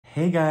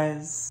Hey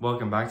guys,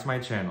 welcome back to my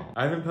channel.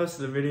 I haven't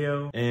posted a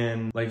video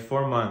in like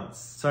 4 months,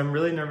 so I'm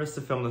really nervous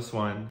to film this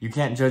one. You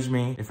can't judge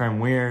me if I'm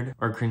weird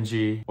or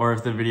cringy or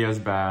if the video is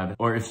bad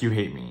or if you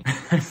hate me.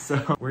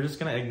 So we're just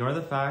gonna ignore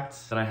the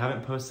fact that I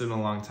haven't posted in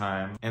a long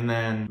time, and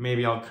then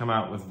maybe I'll come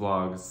out with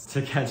vlogs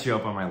to catch you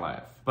up on my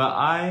life. But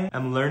I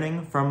am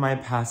learning from my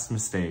past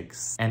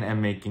mistakes and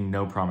am making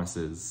no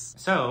promises.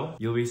 So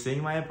you'll be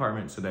seeing my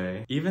apartment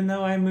today, even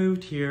though I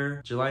moved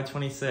here July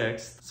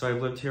 26th. So I've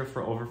lived here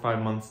for over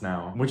 5 months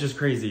now, which is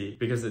crazy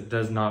because it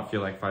does not feel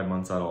like 5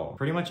 months at all.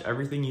 Pretty much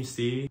everything you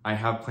see, I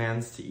have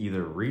plans to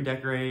either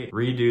redecorate,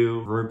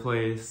 redo,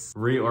 replace,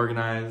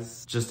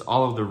 reorganize, just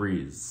all of the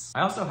re's.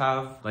 I also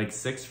have like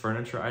 6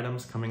 furniture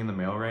items coming in the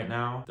mail right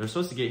now. They're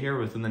supposed to get here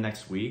within the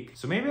next week.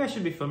 So maybe I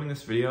should be filming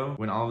this video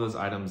when all of those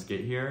items get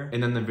here,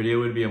 and then the video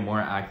would be a more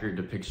accurate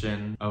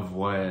depiction of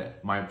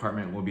what my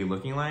apartment will be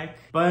looking like.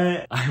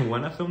 But I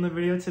want to film the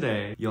video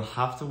today. You'll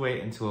have to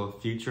wait until a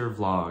future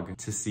vlog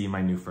to see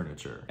my new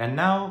furniture. And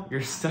now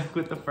you're stuck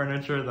with the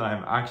furniture that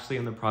I'm actually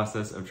in the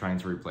process of trying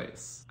to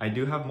replace. I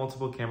do have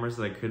multiple cameras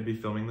that I could be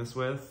filming this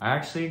with. I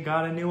actually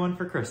got a new one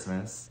for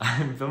Christmas.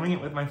 I'm filming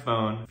it with my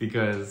phone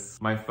because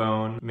my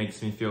phone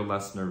makes me feel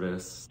less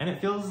nervous and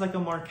it feels like a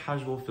more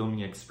casual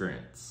filming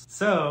experience.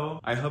 So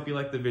I hope you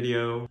like the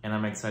video and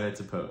I'm excited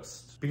to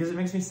post, because it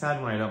makes me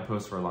sad when I don't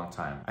post for a long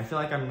time. I feel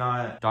like I'm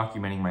not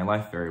documenting my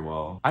life very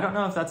well. I don't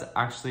know if that's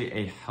actually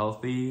a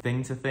healthy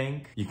thing to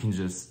think. You can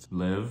just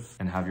live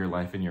and have your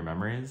life in your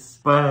memories,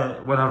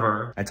 but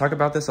whatever. I talk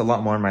about this a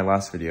lot more in my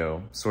last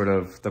video, sort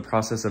of the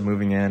process of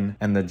moving in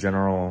and the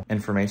general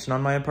information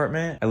on my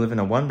apartment. I live in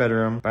a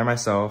 1-bedroom by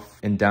myself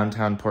in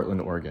downtown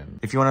Portland, Oregon.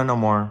 If you wanna know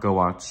more, go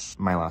watch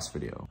my last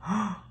video.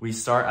 We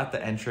start at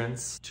the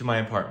entrance to my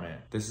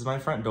apartment. This is my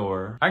front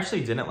door. I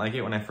actually didn't like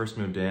it when I first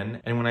moved in,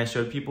 and when I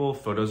showed people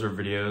photos or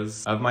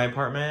videos of my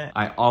apartment,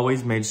 I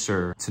always made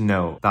sure to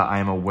note that I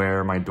am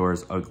aware my door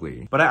is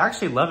ugly. But I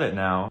actually love it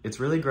now. It's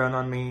really grown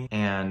on me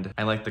and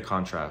I like the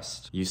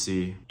contrast. You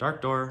see,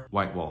 dark door,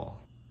 white wall.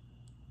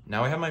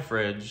 Now I have my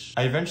fridge.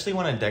 I eventually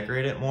want to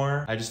decorate it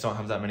more. I just don't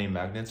have that many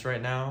magnets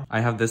right now.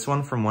 I have this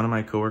one from one of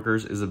my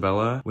coworkers,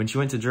 Isabella, when she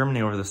went to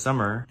Germany over the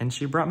summer, and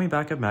she brought me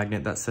back a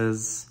magnet that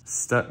says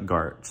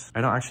Stuttgart.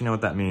 I don't actually know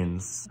what that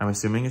means. I'm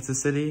assuming it's a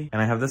city.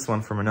 And I have this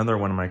one from another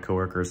one of my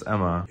coworkers,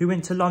 Emma, who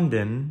went to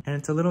London, and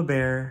it's a little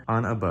bear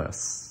on a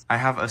bus. I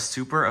have a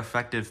super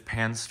effective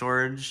pan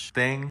storage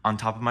thing on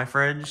top of my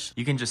fridge.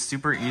 You can just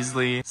super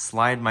easily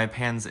slide my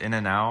pans in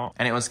and out,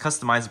 and it was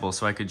customizable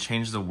so I could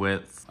change the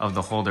width of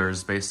the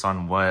holders based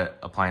on what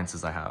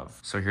appliances I have.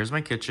 So here's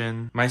my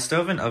kitchen. My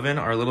stove and oven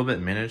are a little bit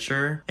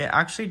miniature. It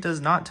actually does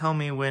not tell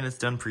me when it's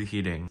done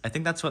preheating. I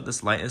think that's what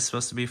this light is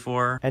supposed to be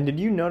for. And did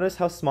you notice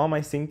how small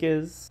my sink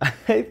is?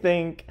 I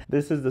think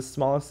this is the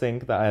smallest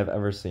sink that I have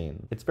ever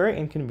seen. It's very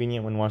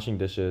inconvenient when washing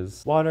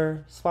dishes.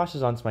 Water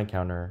splashes onto my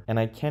counter, and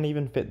I can't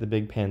even fit the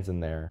big pans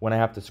in there when I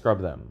have to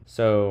scrub them.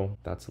 So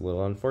that's a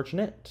little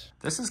unfortunate.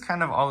 This is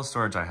kind of all the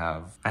storage I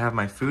have. I have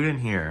my food in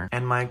here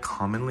and my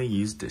commonly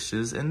used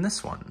dishes in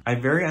this one. I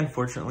very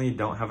unfortunately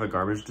don't have a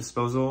garbage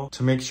disposal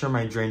to make sure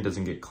my drain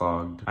doesn't get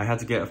clogged. I had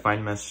to get a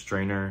fine mesh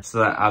strainer so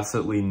that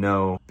absolutely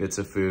no bits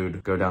of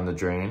food go down the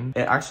drain.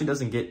 It actually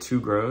doesn't get too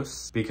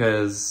gross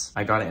because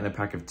I got it in a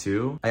pack of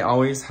 2. I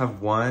always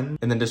have one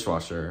in the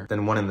dishwasher,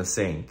 then one in the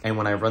sink. And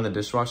when I run the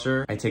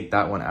dishwasher, I take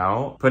that one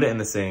out, put it in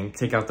the sink,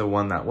 take out the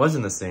one that was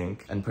in the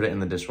sink, and put it in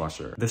the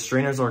dishwasher. The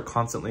strainers are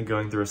constantly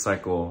going through a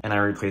cycle and I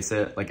replace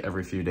it like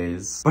every few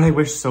days. But I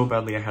wish so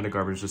badly I had a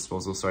garbage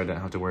disposal so I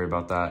didn't have to worry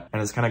about that.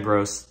 And it's kind of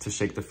gross to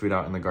shake the food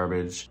out in the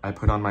garbage. I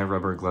put on my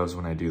rubber gloves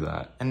when I do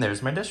that. And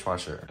there's my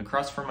dishwasher.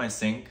 Across from my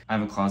sink, I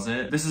have a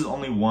closet. This is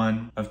only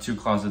one of 2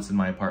 closets in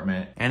my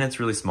apartment, and it's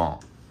really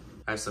small.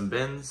 I have some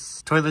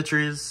bins,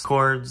 toiletries,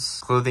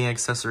 cords, clothing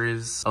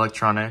accessories,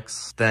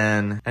 electronics,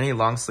 then any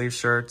long sleeve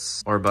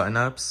shirts or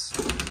button-ups.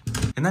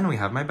 And then we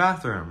have my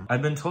bathroom.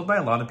 I've been told by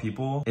a lot of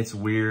people it's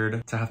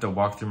weird to have to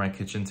walk through my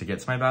kitchen to get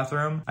to my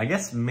bathroom. I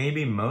guess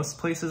maybe most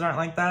places aren't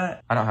like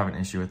that. I don't have an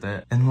issue with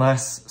it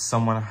unless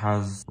someone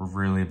has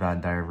really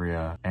bad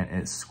diarrhea and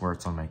it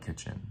squirts on my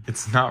kitchen.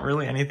 It's not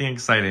really anything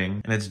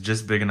exciting and it's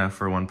just big enough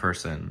for one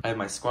person. I have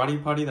my squatty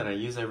potty that I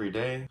use every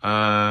day.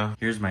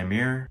 Here's my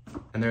mirror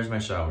and there's my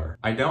shower.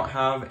 I don't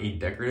have a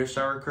decorative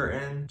shower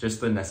curtain,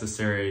 just the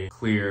necessary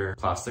clear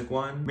plastic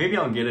one. Maybe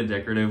I'll get a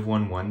decorative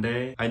one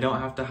day. I don't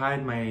have to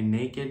hide my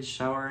naked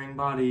showering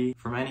body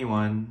from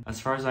anyone. As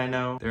far as I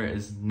know, there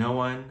is no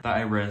one that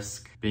I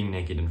risk being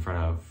naked in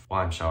front of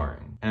while I'm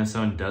showering. And if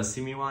someone does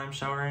see me while I'm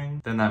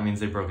showering, then that means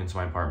they broke into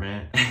my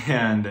apartment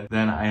and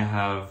then I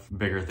have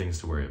bigger things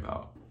to worry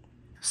about.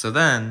 So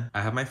then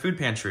I have my food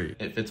pantry.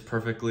 It fits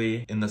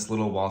perfectly in this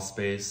little wall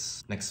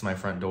space next to my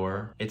front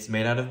door. It's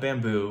made out of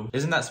bamboo.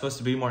 Isn't that supposed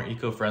to be more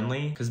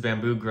eco-friendly? Because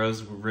bamboo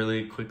grows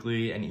really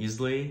quickly and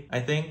easily, I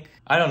think.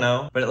 I don't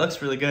know, but it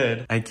looks really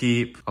good. I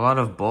keep a lot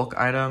of bulk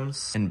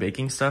items and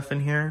baking stuff in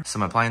here.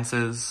 Some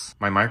appliances,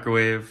 my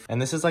microwave,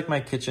 and this is like my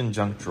kitchen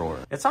junk drawer.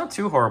 It's not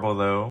too horrible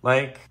though.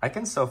 Like, I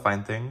can still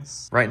find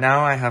things. Right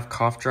now I have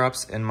cough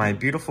drops in my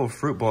beautiful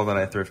fruit bowl that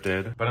I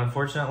thrifted, but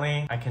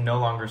unfortunately I can no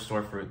longer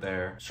store fruit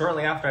there.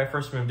 Shortly after I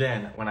first moved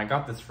in, when I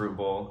got this fruit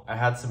bowl, I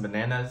had some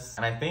bananas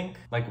and I think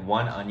like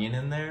one onion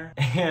in there,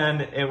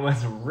 and it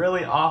was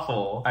really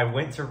awful. I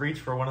went to reach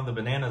for one of the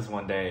bananas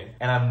one day,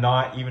 and I'm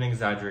not even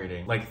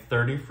exaggerating. Like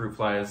 30 fruit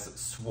flies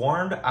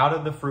swarmed out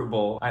of the fruit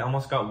bowl. I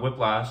almost got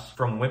whiplash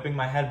from whipping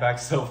my head back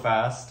so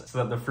fast so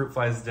that the fruit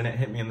flies didn't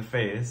hit me in the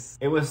face.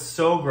 It was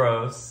so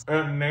gross.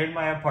 It made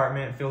my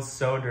apartment feel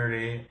so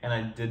dirty, and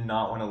I did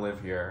not want to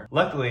live here.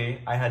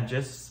 Luckily, I had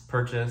just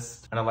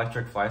purchased an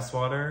electric fly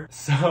swatter,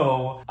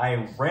 so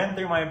I ran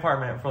through my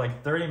apartment for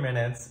like 30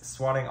 minutes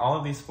swatting all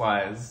of these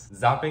flies,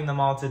 zapping them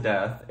all to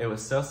death. It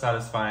was so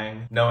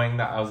satisfying knowing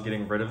that I was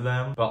getting rid of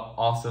them, but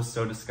also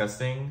so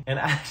disgusting. And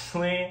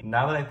actually,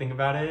 now that I think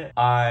about it,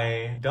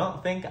 I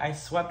don't think I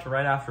swept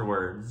right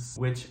afterwards,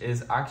 which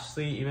is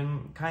actually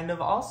even kind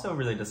of also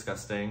really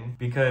disgusting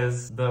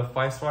because the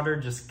fly swatter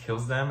just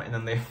kills them and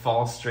then they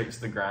fall straight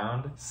to the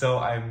ground. So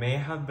I may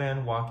have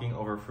been walking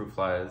over fruit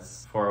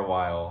flies for a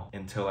while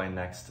until I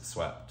next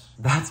swept.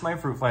 That's my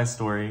fruit fly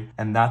story,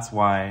 and that's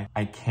why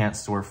I can't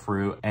store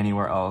fruit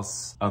anywhere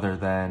else other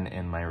than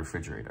in my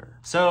refrigerator.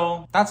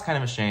 So that's kind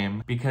of a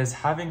shame because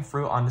having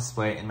fruit on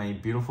display in my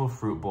beautiful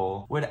fruit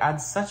bowl would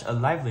add such a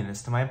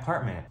liveliness to my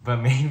apartment, but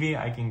maybe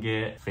I can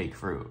get fake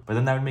fruit. But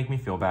then that would make me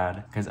feel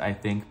bad because I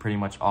think pretty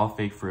much all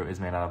fake fruit is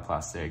made out of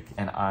plastic,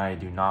 and I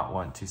do not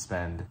want to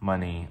spend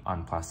money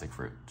on plastic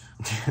fruit.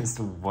 Just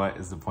what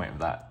is the point of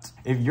that?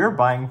 If you're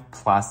buying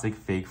plastic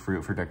fake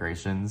fruit for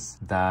decorations,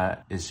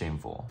 that is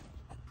shameful.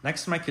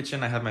 Next to my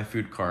kitchen, I have my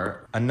food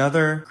cart.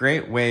 Another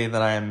great way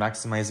that I am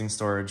maximizing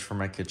storage for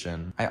my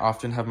kitchen. I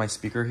often have my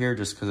speaker here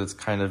just because it's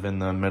kind of in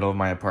the middle of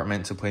my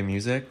apartment to play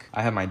music.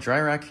 I have my dry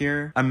rack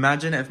here.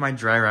 Imagine if my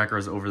dry rack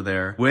was over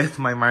there with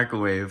my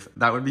microwave.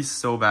 That would be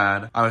so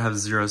bad. I would have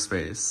zero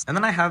space. And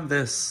then I have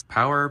this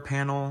power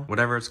panel,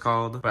 whatever it's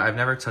called, but I've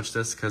never touched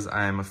this because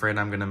I'm afraid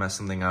I'm gonna mess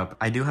something up.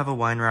 I do have a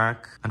wine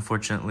rack.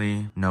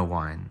 Unfortunately, no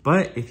wine.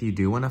 But if you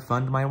do want to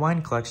fund my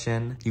wine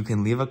collection, you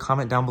can leave a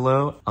comment down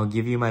below. I'll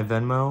give you my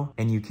Venmo,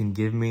 and you can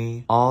give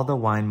me all the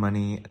wine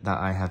money that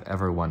I have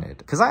ever wanted.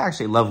 Because I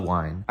actually love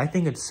wine. I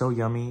think it's so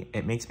yummy.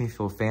 It makes me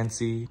feel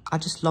fancy. I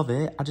just love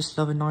it. I just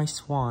love a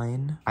nice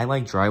wine. I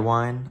like dry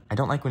wine. I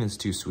don't like when it's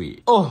too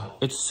sweet. Oh,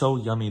 it's so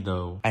yummy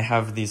though. I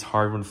have these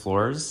hardwood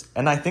floors,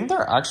 and I think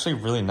they're actually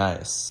really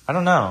nice. I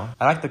don't know.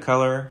 I like the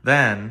color.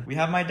 Then we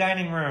have my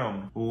dining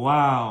room.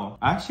 Wow.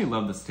 I actually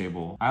love this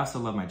table. I also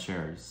love my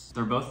chairs.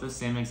 They're both the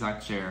same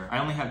exact chair. I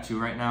only have two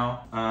right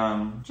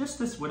now. Just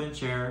this wooden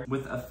chair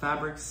with a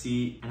fabric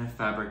seat and a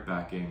fabric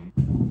backing.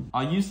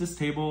 I'll use this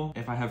table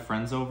if I have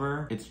friends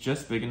over. It's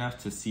just big enough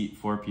to seat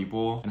 4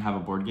 people and have a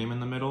board game in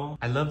the middle.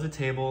 I love the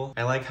table.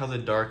 I like how the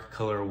dark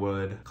color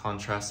wood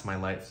contrasts my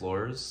light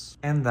floors.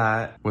 And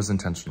that was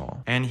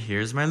intentional. And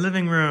here's my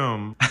living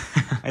room.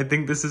 I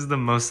think this is the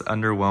most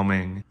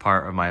underwhelming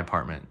part of my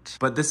apartment.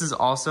 But this is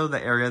also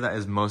the area that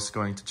is most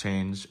going to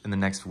change in the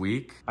next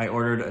week. I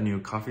ordered a new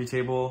coffee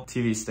table,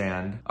 TV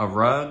stand, a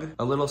rug,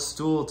 a little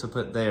stool to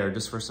put there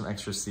just for some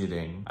extra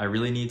seating. I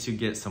really need to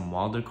get some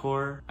wall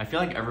decor. I feel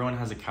like everyone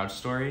has a couch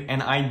story,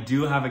 and I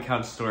do have a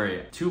couch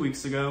story. 2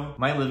 weeks ago,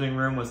 my living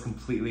room was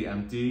completely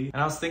empty,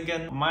 and I was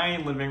thinking, my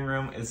living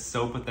room is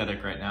so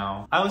pathetic right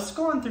now. I was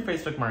scrolling through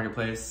Facebook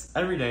Marketplace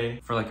every day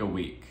for like a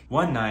week.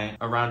 One night,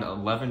 around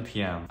 11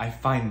 p.m., I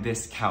find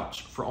this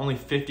couch for only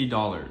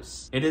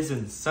 $50. It is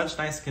in such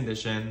nice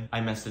condition.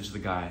 I message the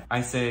guy.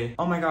 I say,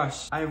 oh my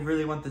gosh, I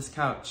really want this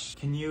couch.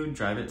 Can you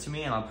drive it to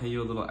me and I'll pay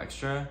you a little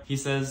extra? He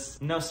says,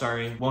 no,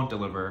 sorry, won't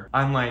deliver.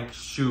 I'm like,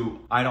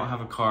 shoot, I don't have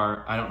a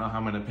car. I don't know how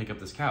I'm gonna pick up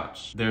this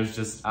couch. There's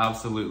just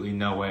absolutely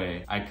no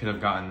way I could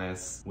have gotten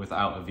this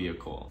without a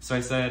vehicle. So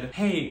I said,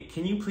 hey,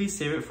 can you please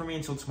save it for me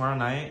until tomorrow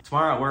night?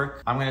 Tomorrow at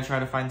work, I'm gonna try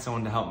to find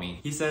someone to help me.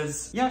 He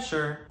says, yeah,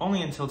 sure.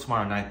 Only until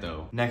tomorrow night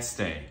though. Next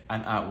day,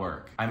 I'm at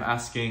work. I'm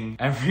asking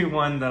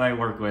everyone that I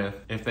work with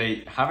if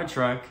they have a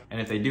truck, and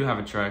if they do have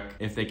a truck,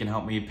 if they can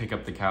help me pick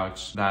up the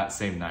couch that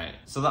same night.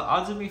 So the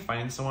odds of me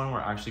finding someone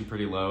were actually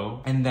pretty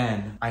low. And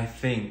then I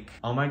think,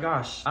 oh my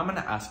gosh, I'm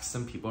gonna ask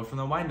some people from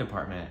the wine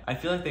department. I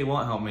feel like they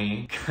won't help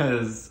me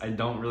because I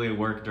don't really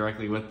work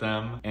directly with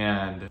them,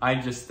 and I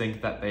just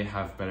think that they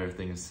have better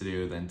things to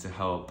do than to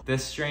help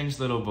this strange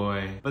little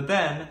boy. But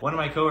then one of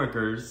my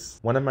coworkers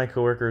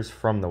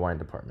from the wine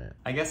department,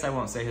 I guess I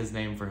won't say his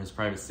name for his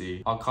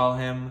privacy. I'll call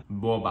him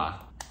Boba.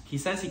 He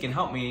says he can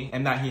help me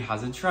and that he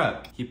has a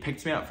truck. He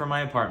picked me up from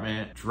my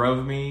apartment,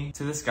 drove me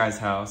to this guy's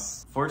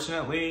house.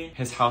 Fortunately,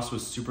 his house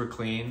was super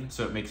clean,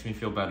 so it makes me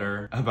feel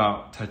better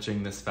about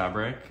touching this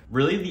fabric.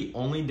 Really, the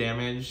only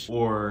damage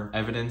or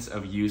evidence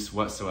of use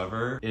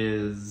whatsoever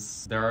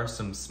is there are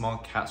some small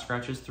cat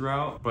scratches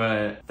throughout,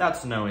 but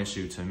that's no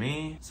issue to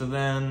me. So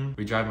then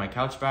we drive my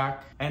couch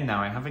back, and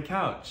now I have a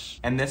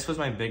couch. And this was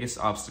my biggest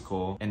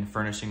obstacle in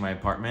furnishing my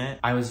apartment.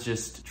 I was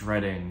just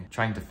dreading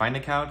trying to find a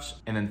couch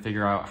and then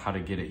figure out how to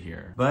get it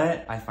here.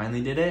 But I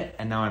finally did it,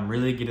 and now I'm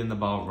really getting the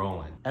ball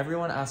rolling.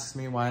 Everyone asks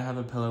me why I have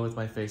a pillow with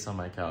my face on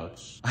my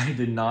couch. I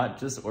did not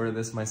just order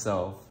this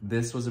myself.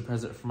 This was a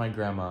present from my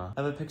grandma.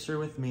 I have a picture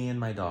with me and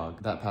my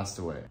dog that passed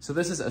away. So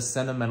this is a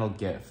sentimental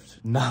gift,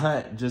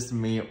 not just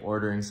me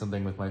ordering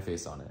something with my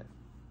face on it.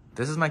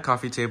 This is my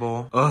coffee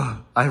table.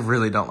 Ugh, I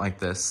really don't like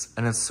this,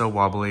 and it's so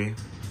wobbly.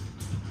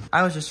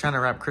 I was just trying to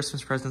wrap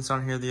Christmas presents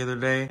on here the other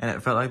day, and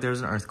it felt like there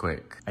was an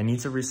earthquake. I need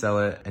to resell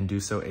it and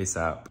do so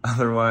ASAP.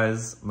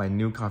 Otherwise, my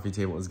new coffee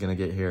table is gonna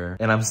get here,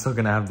 and I'm still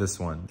gonna have this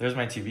one. There's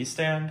my TV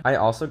stand. I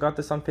also got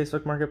this on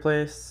Facebook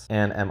Marketplace,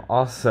 and am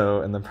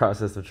also in the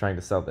process of trying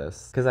to sell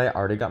this, because I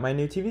already got my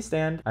new TV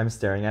stand. I'm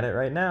staring at it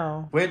right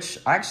now, which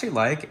I actually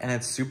like, and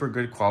it's super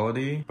good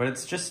quality, but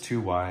it's just too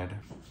wide.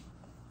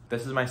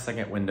 This is my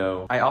second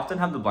window. I often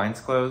have the blinds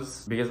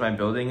closed because my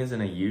building is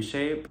in a U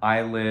shape.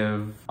 I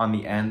live on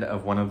the end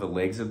of one of the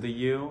legs of the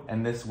U,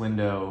 and this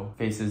window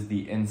faces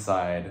the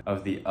inside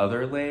of the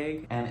other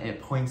leg, and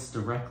it points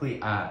directly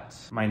at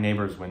my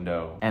neighbor's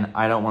window. And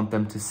I don't want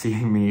them to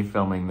see me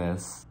filming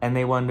this. And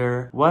they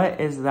wonder, what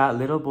is that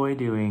little boy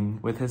doing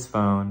with his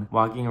phone,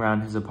 walking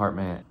around his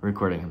apartment,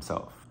 recording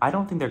himself? I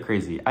don't think they're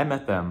crazy. I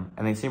met them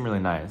and they seem really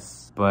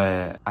nice,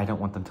 but I don't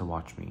want them to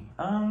watch me.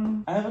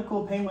 I have a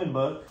cool penguin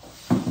book.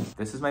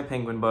 This is my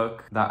penguin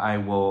book that I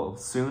will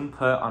soon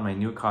put on my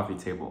new coffee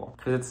table,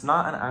 because it's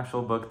not an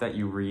actual book that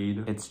you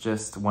read. It's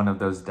just one of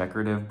those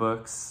decorative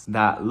books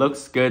that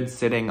looks good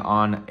sitting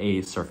on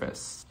a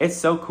surface. It's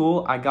so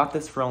cool. I got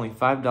this for only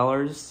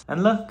 $5,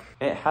 and look,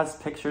 it has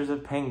pictures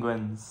of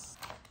penguins.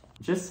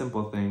 Just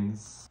simple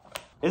things.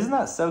 Isn't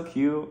that so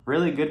cute?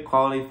 Really good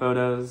quality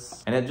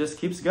photos, and it just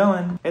keeps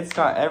going. It's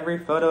got every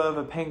photo of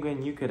a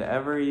penguin you could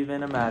ever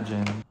even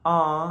imagine.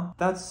 Aw,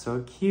 that's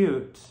so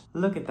cute.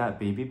 Look at that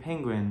baby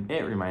penguin.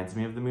 It reminds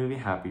me of the movie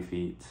Happy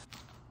Feet.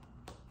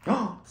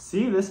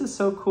 See, this is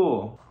so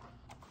cool.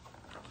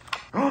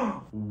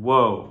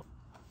 Whoa.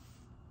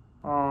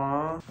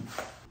 Aw.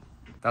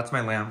 That's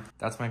my lamp.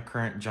 That's my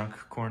current junk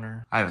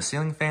corner. I have a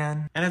ceiling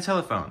fan and a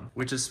telephone,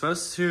 which is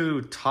supposed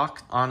to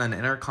talk on an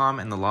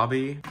intercom in the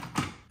lobby.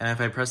 And if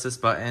I press this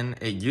button,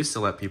 it used to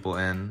let people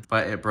in,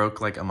 but it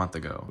broke like a month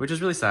ago, which is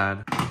really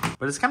sad.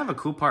 But it's kind of a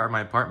cool part of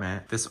my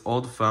apartment, this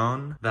old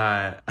phone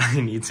that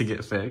I need to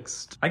get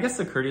fixed. I guess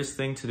the courteous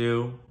thing to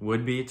do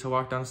would be to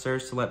walk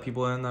downstairs to let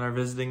people in that are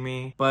visiting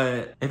me.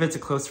 But if it's a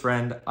close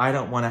friend, I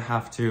don't want to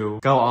have to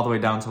go all the way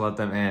down to let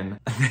them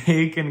in.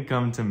 They can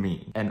come to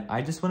me. And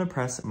I just want to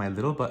press my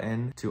little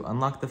button to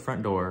unlock the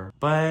front door,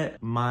 but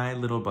my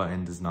little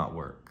button does not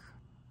work.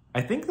 I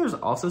think there's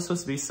also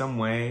supposed to be some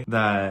way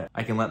that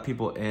I can let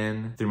people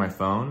in through my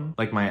phone,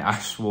 like my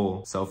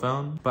actual cell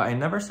phone, but I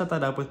never set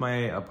that up with my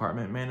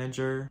apartment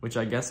manager, which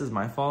I guess is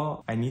my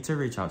fault. I need to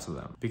reach out to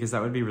them because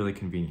that would be really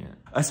convenient.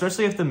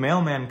 Especially if the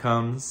mailman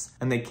comes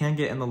and they can't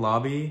get in the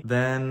lobby,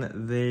 then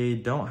they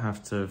don't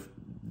have to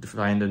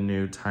find a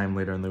new time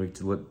later in the week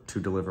to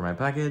deliver my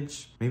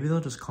package. Maybe they'll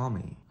just call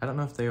me. I don't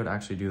know if they would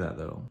actually do that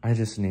though. I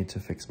just need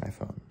to fix my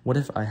phone. What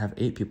if I have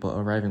 8 people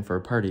arriving for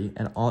a party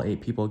and all 8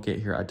 people get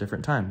here at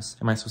different times?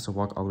 Am I supposed to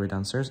walk all the way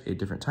downstairs 8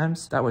 different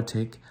times? That would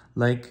take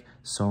like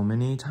so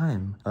many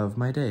time of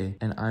my day,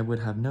 and I would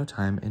have no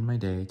time in my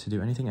day to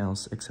do anything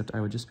else except I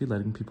would just be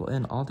letting people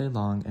in all day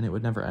long and it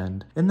would never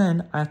end. And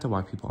then I have to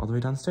walk people all the way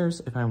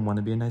downstairs if I want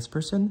to be a nice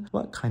person.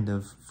 What kind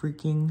of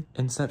freaking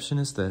inception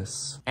is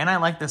this? And I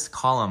like this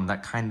column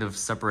that kind of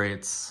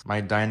separates my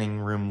dining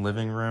room,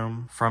 living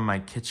room from my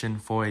kitchen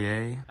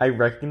foyer. I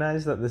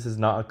recognize that this is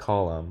not a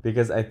column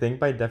because I think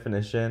by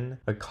definition,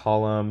 a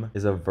column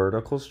is a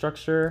vertical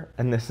structure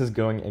and this is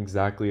going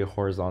exactly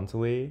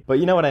horizontally. But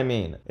you know what I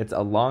mean? It's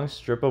a long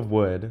strip of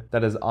wood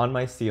that is on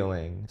my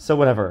ceiling. So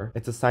whatever,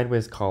 it's a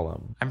sideways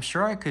column. I'm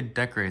sure I could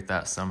decorate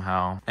that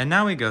somehow. And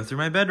now we go through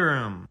my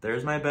bedroom.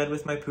 There's my bed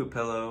with my poop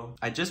pillow.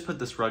 I just put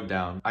this rug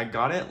down. I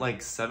got it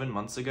like 7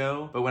 months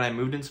ago, but when I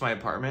moved into my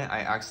apartment, I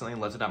accidentally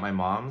left it at my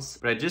mom's.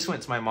 But I just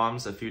went to my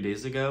mom's a few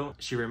days ago.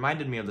 She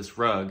reminded me of this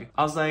rug.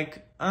 I was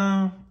like,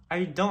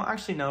 I don't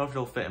actually know if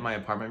it'll fit in my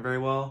apartment very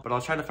well, but I'll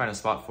try to find a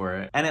spot for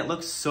it. And it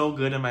looks so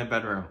good in my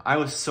bedroom. I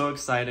was so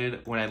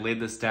excited when I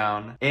laid this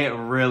down. It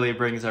really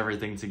brings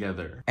everything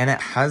together. And it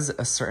has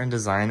a certain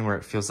design where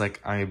it feels like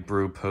I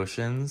brew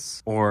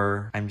potions,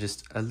 or I'm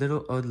just a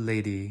little old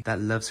lady that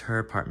loves her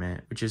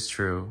apartment, which is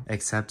true,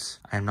 except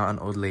I'm not an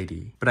old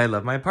lady. But I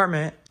love my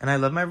apartment, and I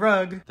love my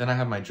rug. Then I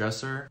have my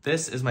dresser.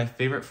 This is my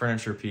favorite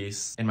furniture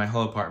piece in my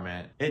whole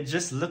apartment. It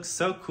just looks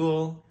so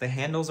cool. The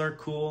handles are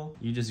cool.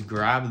 You just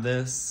grab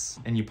this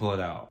and you pull it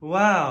out.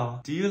 Wow,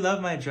 do you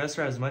love my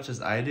dresser as much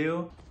as I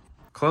do?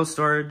 Clothes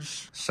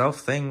storage, shelf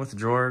thing with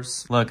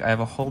drawers. Look, I have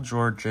a whole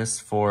drawer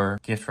just for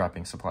gift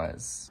wrapping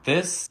supplies.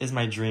 This is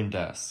my dream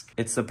desk.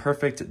 It's the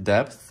perfect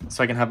depth,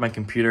 so I can have my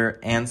computer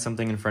and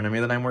something in front of me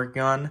that I'm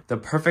working on. The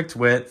perfect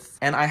width,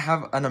 and I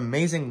have an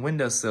amazing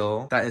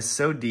windowsill that is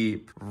so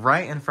deep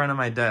right in front of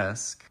my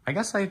desk. I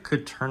guess I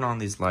could turn on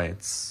these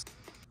lights.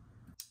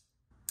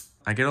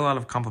 I get a lot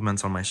of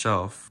compliments on my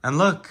shelf. And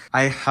look,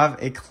 I have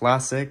a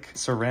classic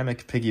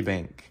ceramic piggy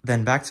bank.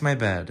 Then back to my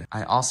bed.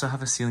 I also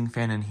have a ceiling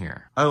fan in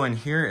here. Oh, and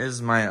here is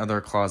my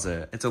other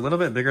closet. It's a little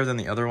bit bigger than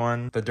the other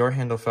one. The door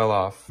handle fell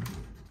off.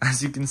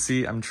 As you can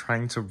see, I'm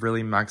trying to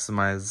really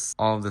maximize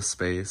all of the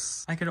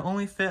space. I could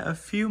only fit a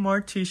few more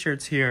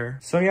t-shirts here.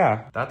 So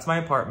yeah, that's my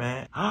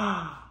apartment.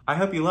 I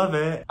hope you love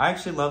it. I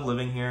actually love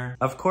living here.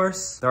 Of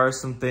course, there are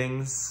some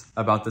things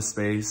about the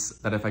space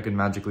that if I could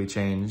magically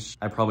change,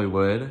 I probably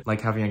would.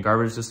 Like having a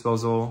garbage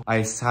disposal.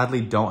 I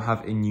sadly don't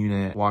have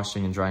in-unit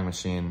washing and drying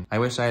machine. I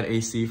wish I had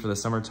AC for the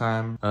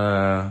summertime.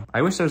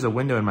 I wish there was a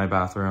window in my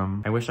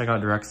bathroom. I wish I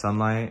got direct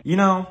sunlight. You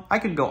know, I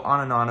could go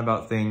on and on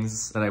about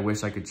things that I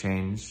wish I could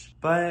change.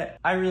 But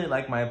I really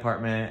like my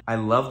apartment. I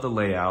love the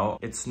layout.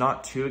 It's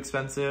not too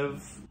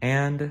expensive.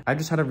 And I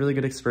just had a really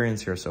good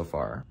experience here so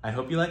far. I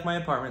hope you like my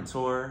apartment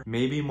tour.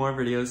 Maybe more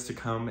videos to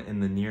come in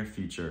the near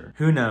future.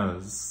 Who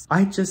knows?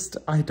 I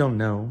don't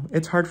know.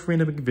 It's hard for me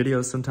to make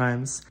videos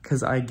sometimes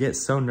because I get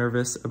so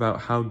nervous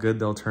about how good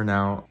they'll turn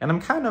out. And I'm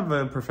kind of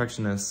a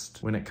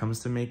perfectionist when it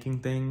comes to making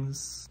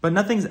things. But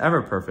nothing's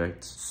ever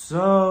perfect.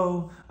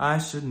 So I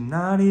should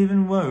not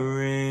even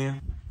worry.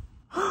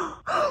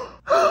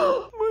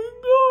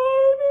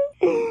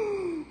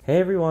 Hey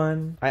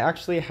everyone! I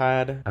actually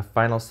had a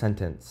final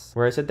sentence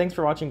where I said thanks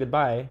for watching,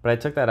 goodbye, but I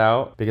took that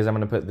out because I'm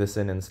gonna put this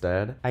in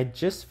instead. I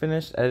just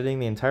finished editing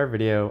the entire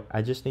video.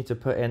 I just need to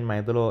put in my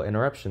little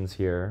interruptions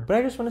here. But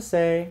I just want to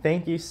say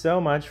thank you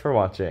so much for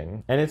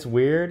watching. And it's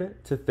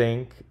weird to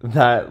think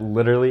that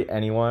literally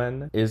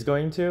anyone is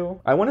going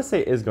to. I want to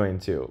say is going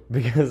to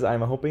because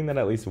I'm hoping that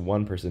at least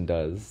one person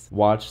does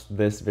watch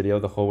this video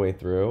the whole way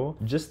through.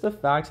 Just the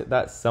fact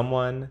that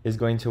someone is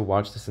going to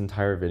watch this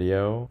entire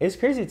video is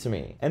crazy to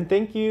me. And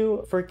thank you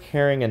for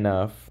caring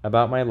enough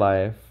about my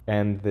life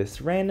and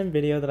this random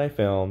video that I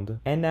filmed.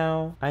 And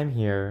now I'm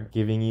here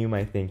giving you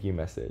my thank you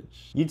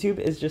message. YouTube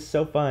is just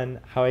so fun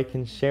how I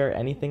can share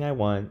anything I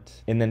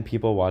want and then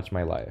people watch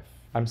my life.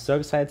 I'm so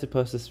excited to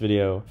post this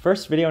video.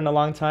 First video in a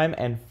long time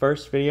and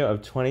first video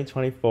of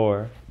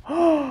 2024.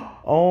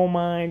 Oh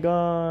my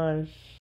gosh.